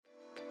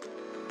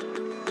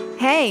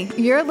Hey,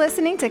 you're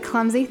listening to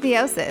Clumsy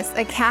Theosis,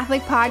 a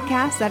Catholic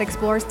podcast that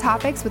explores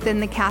topics within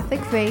the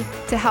Catholic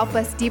faith to help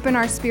us deepen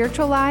our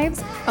spiritual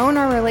lives, own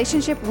our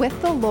relationship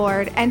with the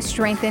Lord, and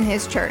strengthen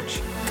His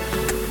church.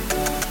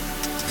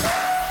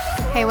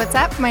 Hey, what's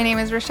up? My name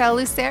is Rochelle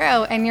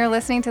Lucero, and you're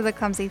listening to the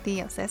Clumsy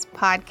Theosis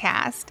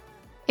podcast.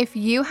 If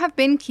you have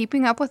been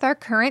keeping up with our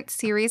current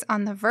series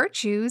on the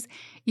virtues,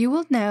 you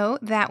will know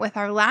that with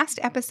our last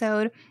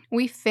episode,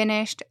 we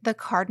finished the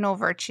cardinal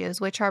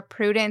virtues, which are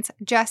prudence,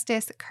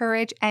 justice,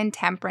 courage, and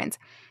temperance.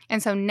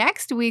 And so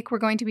next week, we're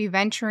going to be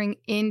venturing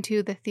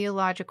into the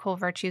theological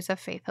virtues of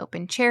faith, hope,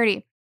 and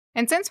charity.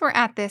 And since we're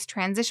at this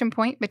transition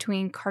point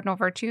between cardinal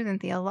virtues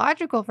and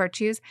theological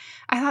virtues,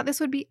 I thought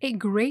this would be a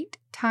great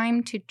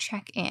time to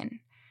check in.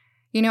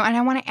 And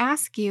I want to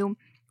ask you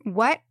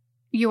what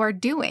you are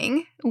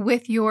doing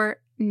with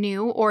your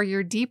new or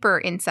your deeper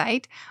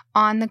insight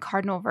on the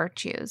cardinal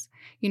virtues.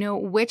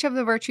 Which of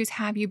the virtues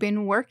have you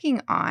been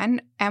working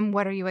on and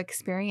what are you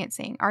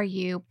experiencing? Are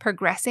you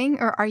progressing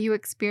or are you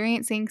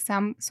experiencing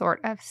some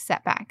sort of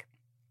setback?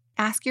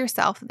 Ask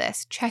yourself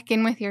this, check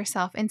in with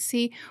yourself and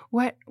see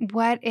what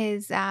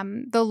is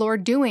the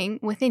Lord doing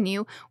within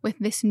you with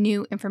this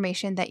new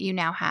information that you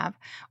now have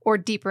or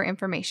deeper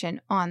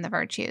information on the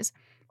virtues.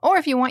 Or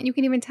if you want, you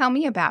can even tell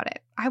me about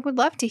it. I would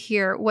love to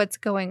hear what's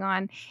going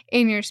on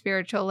in your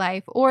spiritual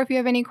life, or if you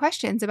have any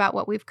questions about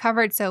what we've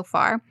covered so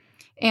far.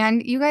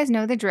 And you guys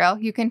know the drill.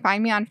 You can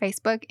find me on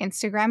Facebook,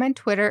 Instagram, and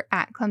Twitter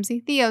at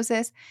Clumsy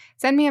Theosis.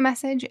 Send me a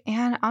message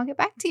and I'll get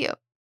back to you.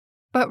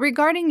 But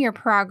regarding your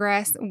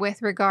progress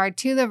with regard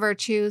to the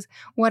virtues,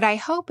 what I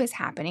hope is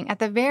happening, at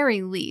the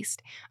very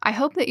least, I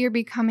hope that you're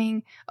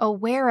becoming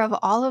aware of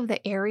all of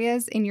the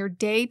areas in your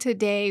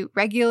day-to-day,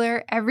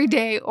 regular,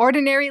 everyday,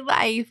 ordinary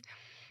life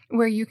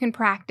where you can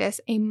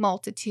practice a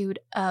multitude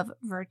of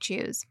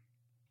virtues.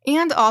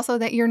 And also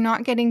that you're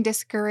not getting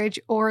discouraged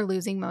or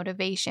losing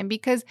motivation,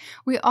 because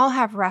we all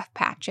have rough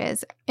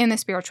patches in the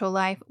spiritual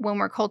life when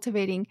we're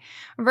cultivating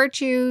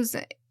virtues,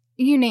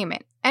 you name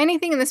it.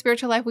 Anything in the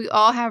spiritual life, we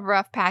all have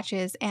rough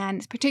patches,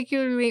 and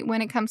particularly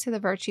when it comes to the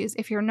virtues,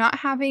 if you're not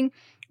having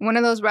one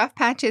of those rough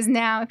patches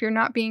now, if you're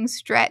not being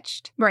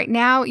stretched right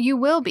now, you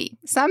will be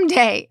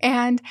someday.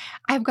 And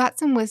I've got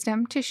some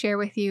wisdom to share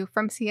with you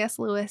from C.S.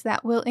 Lewis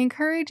that will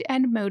encourage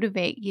and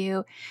motivate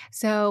you.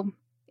 So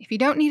if you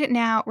don't need it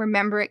now,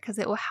 remember it because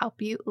it will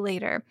help you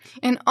later.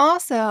 And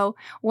also,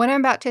 what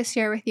I'm about to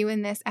share with you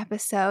in this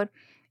episode,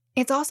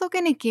 it's also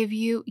going to give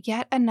you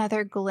yet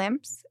another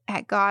glimpse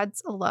at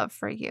God's love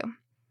for you.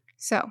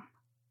 So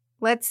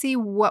let's see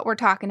what we're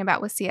talking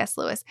about with C.S.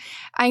 Lewis.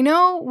 I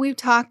know we've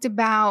talked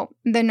about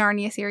the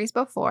Narnia series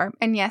before,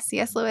 and yes,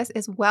 C.S. Lewis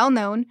is well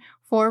known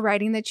for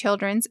writing the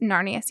children's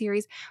Narnia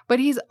series, but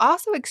he's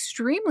also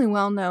extremely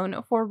well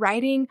known for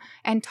writing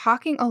and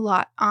talking a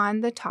lot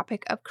on the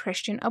topic of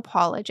Christian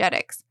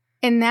apologetics.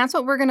 And that's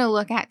what we're going to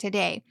look at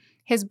today.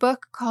 His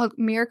book called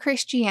Mere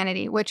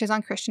Christianity, which is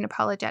on Christian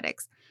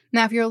apologetics.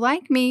 Now, if you're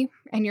like me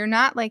and you're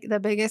not like the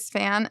biggest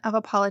fan of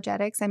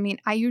apologetics,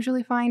 I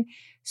usually find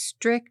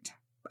strict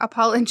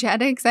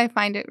apologetics, I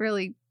find it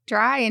really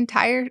dry and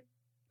tiresome.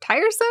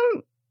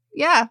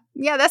 Yeah,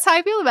 that's how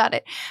I feel about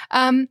it.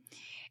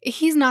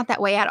 He's not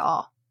that way at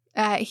all.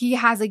 He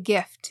has a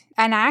gift,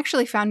 and I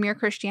actually found Mere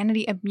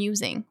Christianity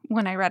amusing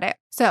when I read it.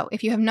 So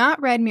if you have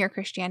not read Mere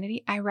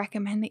Christianity, I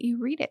recommend that you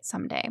read it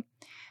someday.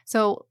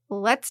 So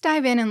let's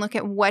dive in and look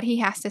at what he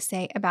has to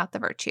say about the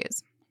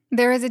virtues.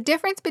 There is a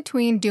difference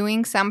between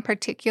doing some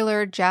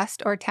particular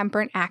just or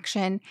temperate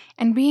action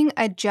and being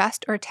a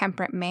just or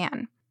temperate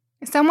man.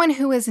 Someone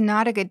who is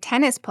not a good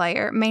tennis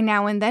player may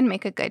now and then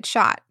make a good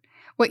shot.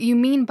 What you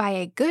mean by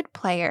a good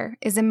player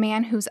is a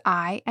man whose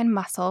eye and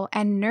muscle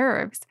and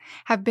nerves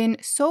have been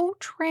so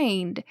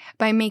trained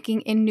by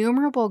making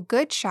innumerable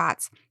good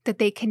shots that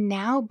they can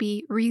now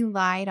be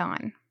relied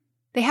on.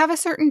 They have a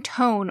certain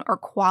tone or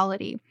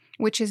quality,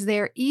 which is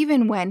there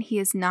even when he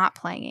is not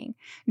playing,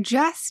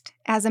 just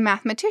as a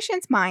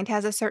mathematician's mind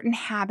has a certain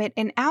habit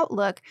and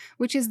outlook,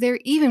 which is there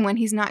even when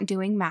he's not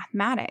doing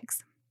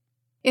mathematics.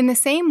 In the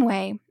same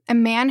way, a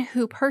man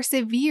who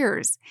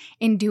perseveres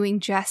in doing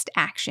just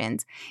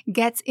actions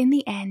gets in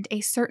the end a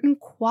certain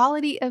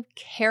quality of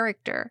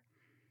character.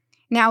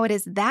 Now it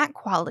is that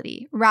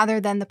quality,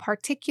 rather than the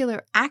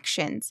particular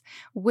actions,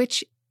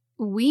 which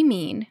we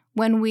mean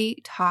when we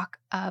talk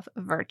of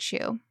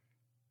virtue.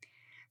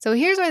 So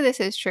here's where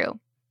this is true.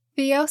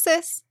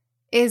 Theosis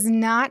is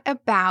not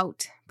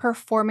about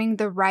performing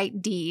the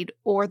right deed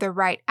or the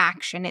right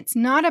action. It's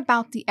not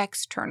about the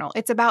external.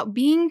 It's about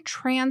being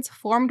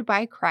transformed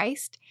by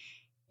Christ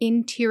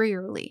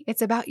interiorly.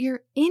 It's about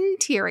your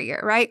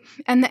interior, right?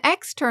 And the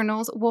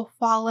externals will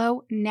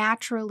follow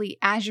naturally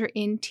as your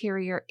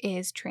interior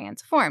is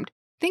transformed.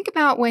 Think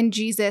about when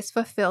Jesus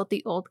fulfilled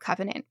the Old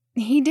Covenant.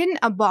 He didn't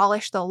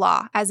abolish the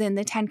law, as in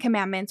the Ten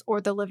Commandments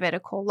or the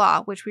Levitical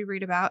law, which we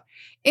read about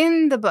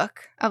in the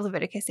book of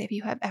Leviticus, if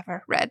you have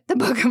ever read the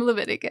book of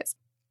Leviticus.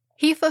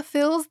 He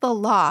fulfills the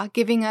law,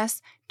 giving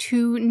us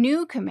 2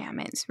 new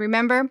commandments.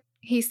 Remember,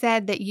 He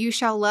said that you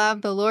shall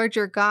love the Lord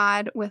your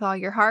God with all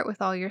your heart,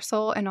 with all your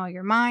soul, and all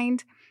your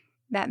mind.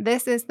 That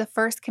this is the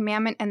first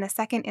commandment, and the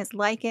second is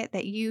like it,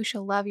 that you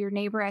shall love your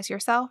neighbor as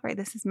yourself, right?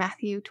 This is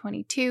Matthew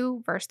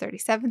 22, verse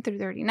 37 through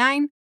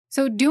 39.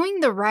 So doing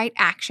the right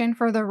action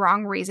for the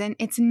wrong reason,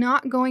 it's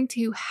not going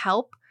to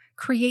help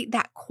create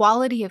that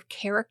quality of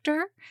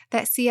character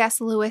that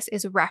C.S. Lewis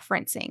is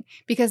referencing,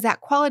 because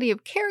that quality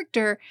of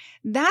character,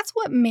 that's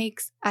what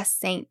makes a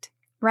saint,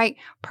 right?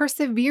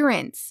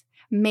 Perseverance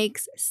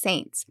makes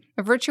saints.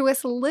 A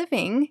virtuous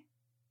living,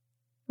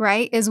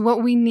 right, is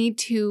what we need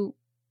to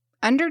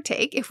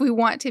undertake if we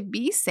want to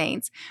be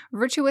saints.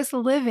 Virtuous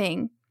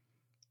living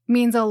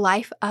means a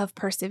life of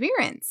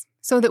perseverance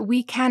so that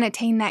we can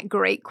attain that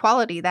great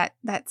quality, that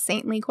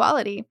saintly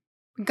quality.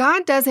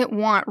 God doesn't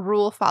want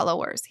rule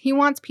followers. He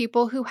wants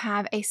people who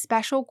have a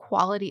special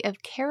quality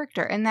of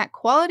character, and that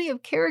quality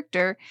of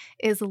character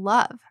is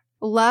love.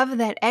 Love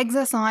that eggs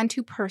us on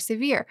to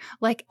persevere,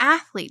 like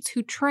athletes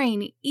who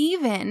train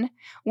even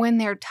when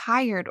they're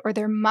tired or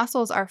their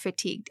muscles are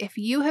fatigued. If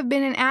you have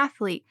been an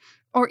athlete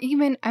or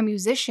even a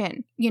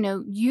musician, you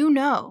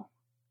know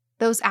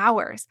those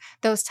hours,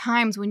 those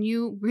times when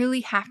you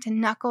really have to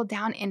knuckle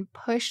down and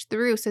push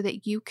through so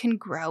that you can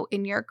grow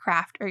in your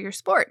craft or your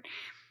sport.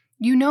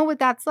 You know what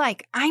that's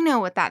like. I know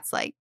what that's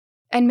like.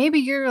 And maybe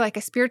you're like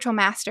a spiritual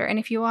master. And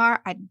if you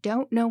are, I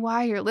don't know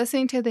why you're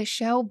listening to this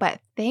show, but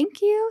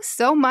thank you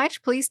so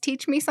much. Please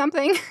teach me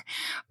something.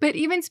 But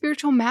even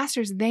spiritual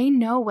masters, they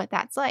know what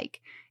that's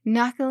like,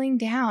 knuckling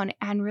down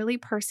and really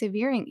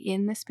persevering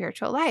in the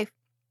spiritual life.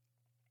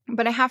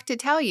 But I have to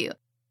tell you,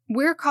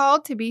 we're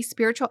called to be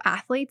spiritual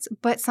athletes,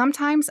 but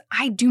sometimes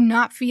I do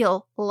not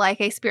feel like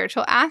a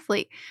spiritual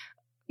athlete.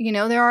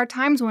 There are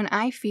times when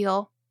I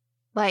feel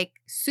like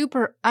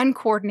super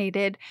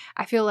uncoordinated.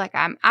 I feel like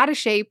I'm out of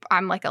shape.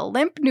 I'm like a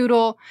limp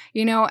noodle,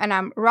 and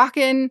I'm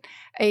rocking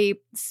a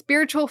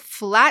spiritual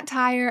flat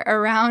tire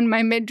around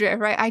my midriff,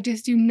 right? I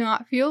just do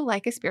not feel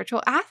like a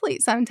spiritual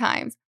athlete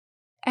sometimes.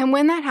 And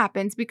when that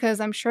happens, because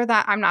I'm sure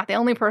that I'm not the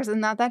only person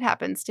that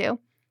happens to,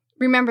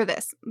 remember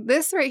this.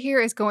 This right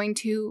here is going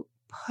to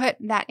put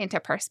that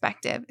into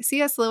perspective.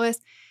 C.S. Lewis,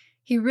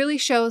 he really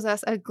shows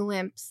us a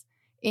glimpse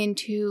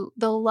into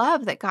the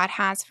love that God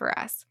has for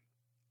us.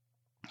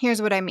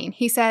 Here's what I mean.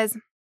 He says,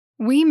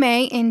 we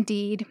may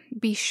indeed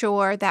be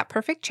sure that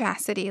perfect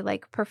chastity,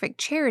 like perfect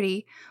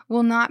charity,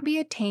 will not be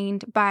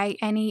attained by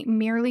any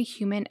merely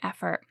human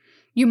effort.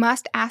 You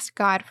must ask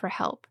God for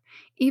help.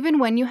 Even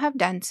when you have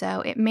done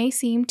so, it may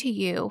seem to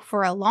you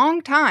for a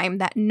long time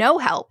that no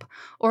help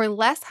or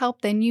less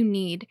help than you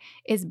need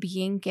is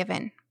being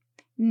given.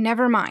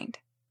 Never mind.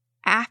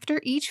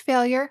 After each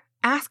failure,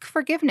 ask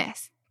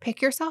forgiveness,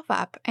 pick yourself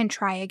up, and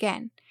try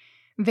again.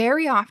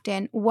 Very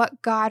often,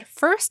 what God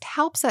first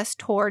helps us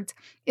towards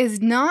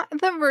is not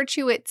the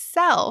virtue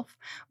itself,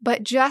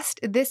 but just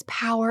this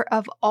power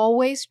of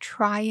always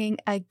trying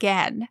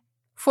again.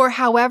 For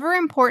however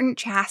important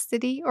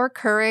chastity or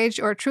courage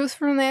or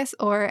truthfulness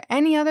or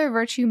any other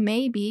virtue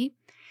may be,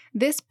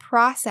 this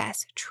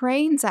process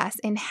trains us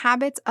in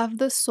habits of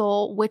the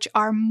soul which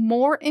are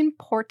more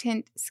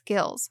important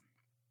skills.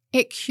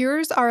 It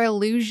cures our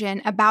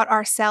illusion about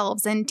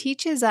ourselves and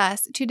teaches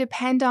us to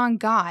depend on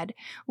God.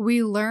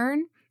 We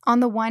learn, on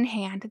the one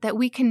hand, that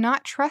we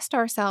cannot trust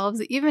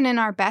ourselves even in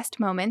our best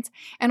moments,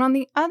 and on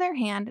the other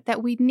hand,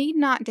 that we need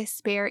not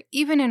despair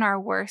even in our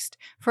worst,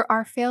 for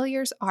our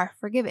failures are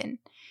forgiven.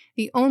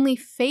 The only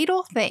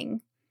fatal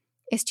thing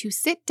is to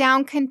sit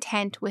down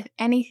content with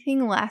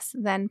anything less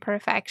than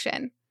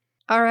perfection.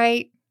 All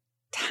right?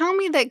 Tell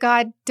me that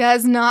God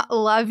does not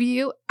love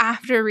you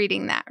after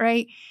reading that,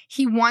 right?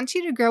 He wants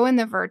you to grow in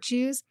the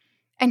virtues,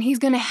 and he's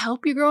going to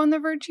help you grow in the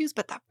virtues,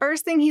 but the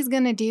first thing he's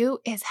going to do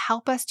is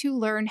help us to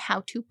learn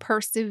how to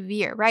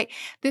persevere, right?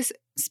 This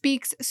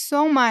speaks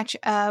so much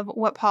of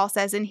what Paul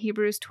says in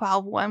Hebrews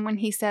 12:1 when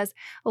he says,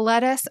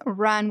 "Let us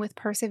run with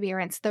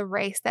perseverance the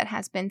race that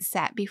has been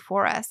set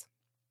before us."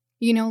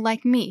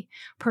 Like me,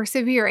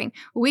 persevering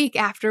week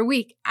after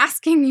week,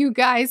 asking you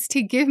guys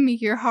to give me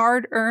your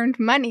hard-earned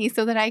money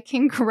so that I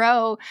can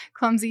grow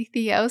Clumsy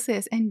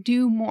Theosis and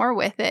do more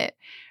with it,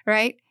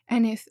 right?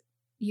 And if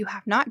you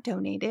have not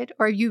donated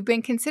or you've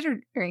been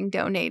considering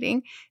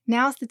donating,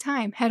 now's the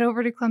time. Head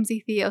over to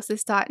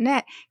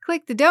clumsytheosis.net,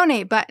 click the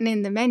donate button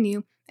in the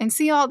menu, and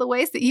see all the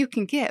ways that you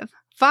can give.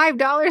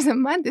 $5 a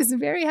month is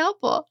very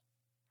helpful.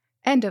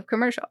 End of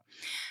commercial.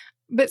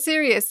 But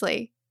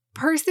seriously,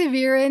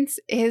 perseverance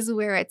is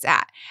where it's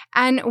at.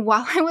 And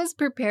while I was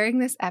preparing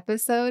this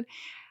episode,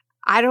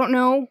 I don't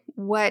know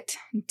what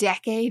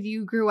decade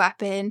you grew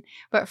up in,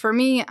 but for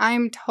me,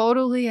 I'm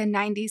totally a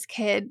 90s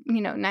kid,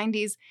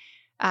 90s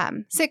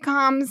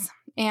sitcoms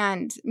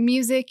and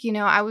music.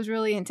 I was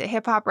really into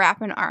hip hop,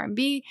 rap, and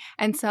R&B.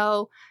 And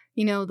so,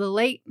 the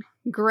late,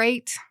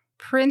 great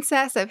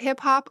princess of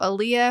hip hop,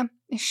 Aaliyah,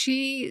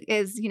 she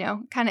is,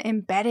 kind of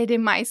embedded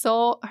in my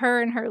soul, her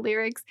and her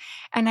lyrics.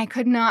 And I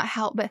could not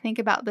help but think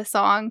about the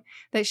song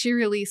that she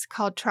released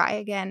called Try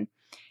Again.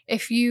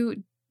 If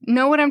you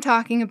know what I'm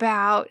talking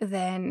about,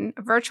 then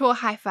a virtual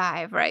high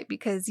five, right?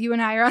 Because you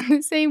and I are on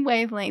the same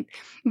wavelength.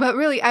 But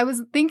really, I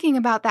was thinking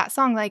about that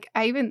song. Like,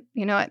 I even,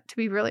 to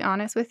be really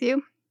honest with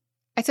you,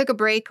 I took a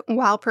break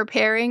while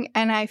preparing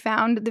and I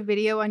found the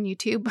video on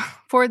YouTube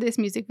for this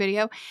music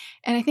video.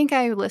 And I think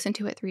I listened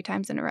to it 3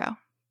 times in a row.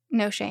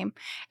 No shame.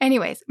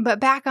 Anyways, but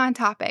back on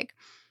topic,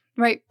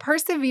 right?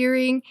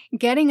 Persevering,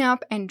 getting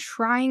up and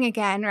trying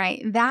again,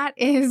 right? That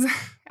is,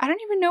 I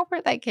don't even know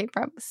where that came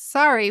from.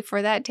 Sorry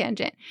for that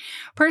tangent.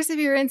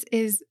 Perseverance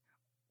is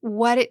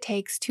what it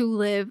takes to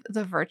live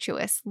the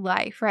virtuous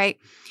life, right?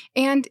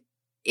 And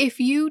if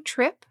you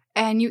trip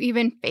and you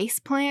even face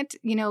plant,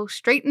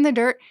 straight in the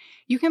dirt,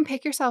 you can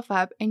pick yourself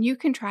up and you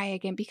can try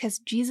again because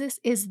Jesus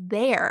is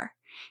there.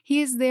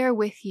 He is there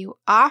with you,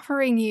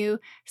 offering you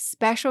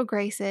special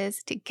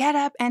graces to get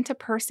up and to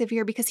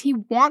persevere because he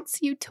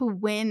wants you to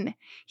win.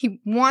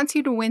 He wants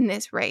you to win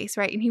this race,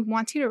 right? And he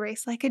wants you to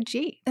race like a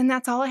G. And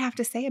that's all I have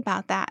to say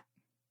about that,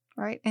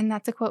 right? And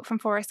that's a quote from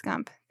Forrest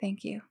Gump.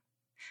 Thank you.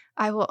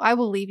 I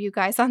will leave you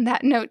guys on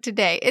that note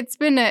today. It's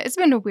been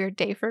a weird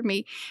day for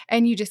me,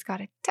 and you just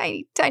got a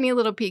tiny, tiny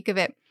little peek of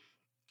it.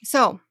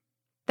 So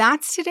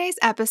that's today's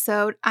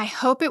episode. I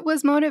hope it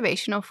was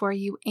motivational for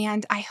you,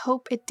 and I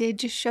hope it did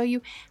just show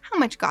you how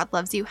much God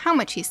loves you, how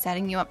much he's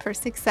setting you up for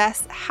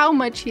success, how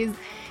much he's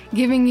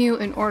giving you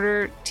in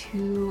order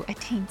to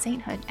attain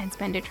sainthood and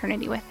spend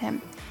eternity with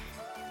him.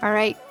 All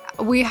right,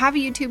 we have a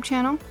YouTube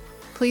channel.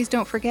 Please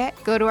don't forget,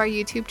 go to our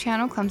YouTube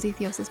channel, Clumsy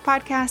Theosis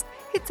Podcast,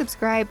 hit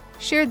subscribe,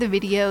 share the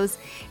videos,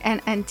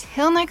 and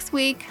until next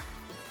week,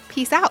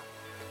 peace out.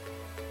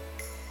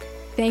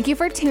 Thank you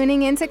for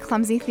tuning in to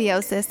Clumsy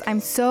Theosis. I'm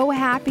so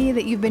happy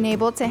that you've been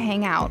able to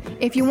hang out.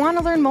 If you want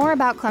to learn more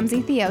about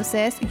Clumsy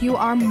Theosis, you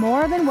are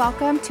more than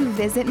welcome to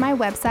visit my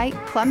website,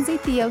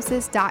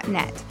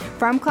 clumsytheosis.net.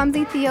 From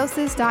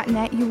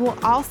clumsytheosis.net, you will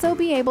also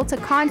be able to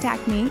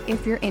contact me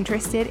if you're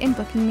interested in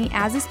booking me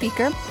as a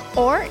speaker,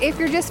 or if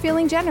you're just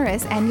feeling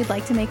generous and you'd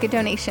like to make a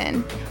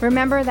donation.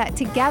 Remember that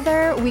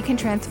together we can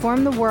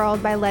transform the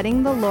world by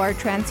letting the Lord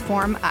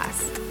transform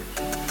us.